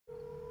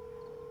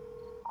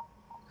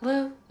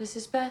Hello, this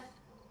is Beth.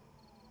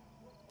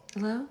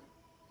 Hello?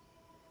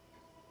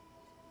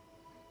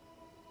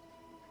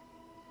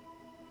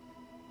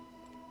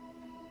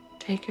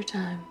 Take your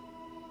time.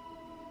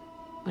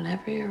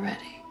 Whenever you're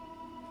ready.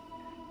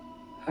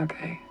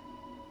 Okay.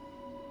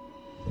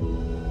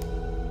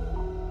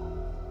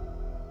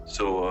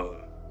 So,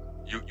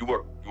 you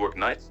work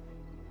nights?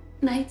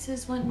 Nights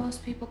is when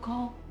most people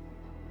call.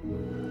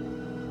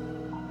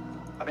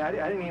 I mean, I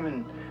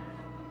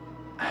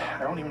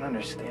don't even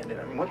understand it.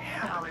 I mean, what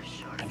happened?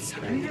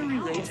 Can you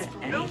relate to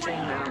anything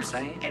that I'm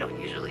saying? I don't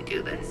usually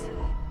do this.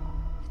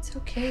 It's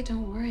okay,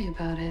 don't worry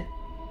about it.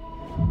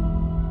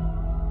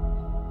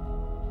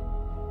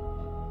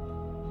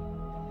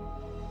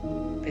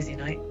 Busy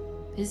night?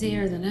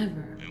 Busier than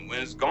ever. And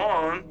when it's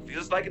gone,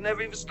 feels like it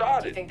never even Do you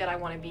started. think that I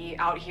want to be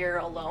out here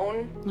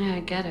alone? Yeah, I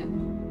get it.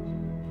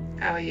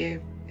 How are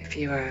you? If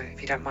you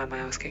don't mind my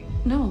asking.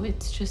 No,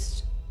 it's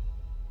just...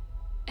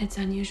 It's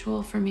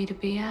unusual for me to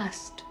be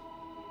asked.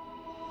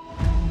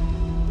 I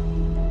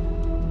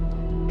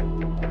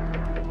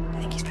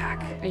think he's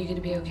back. Are you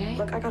gonna be okay?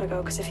 Look, I gotta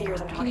go because if he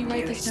hears I'm Can talking you to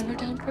write you, this he's- number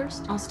down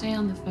first? I'll stay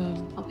on the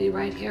phone. I'll be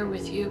right here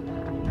with you.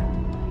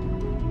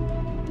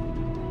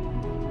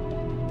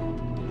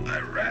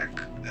 Iraq,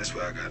 that's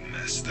where I got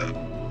messed up.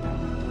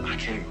 I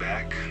came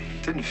back.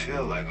 Didn't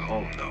feel like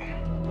home,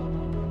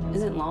 though.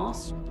 Isn't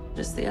lost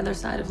just the other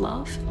side of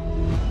love?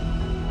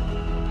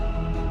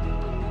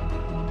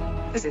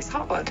 Is this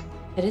Harvard?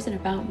 It isn't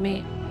about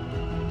me.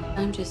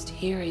 I'm just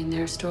hearing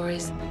their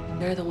stories.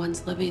 They're the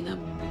ones living them.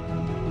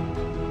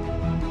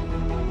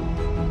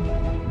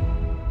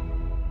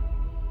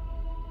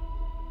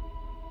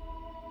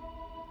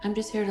 I'm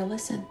just here to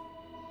listen.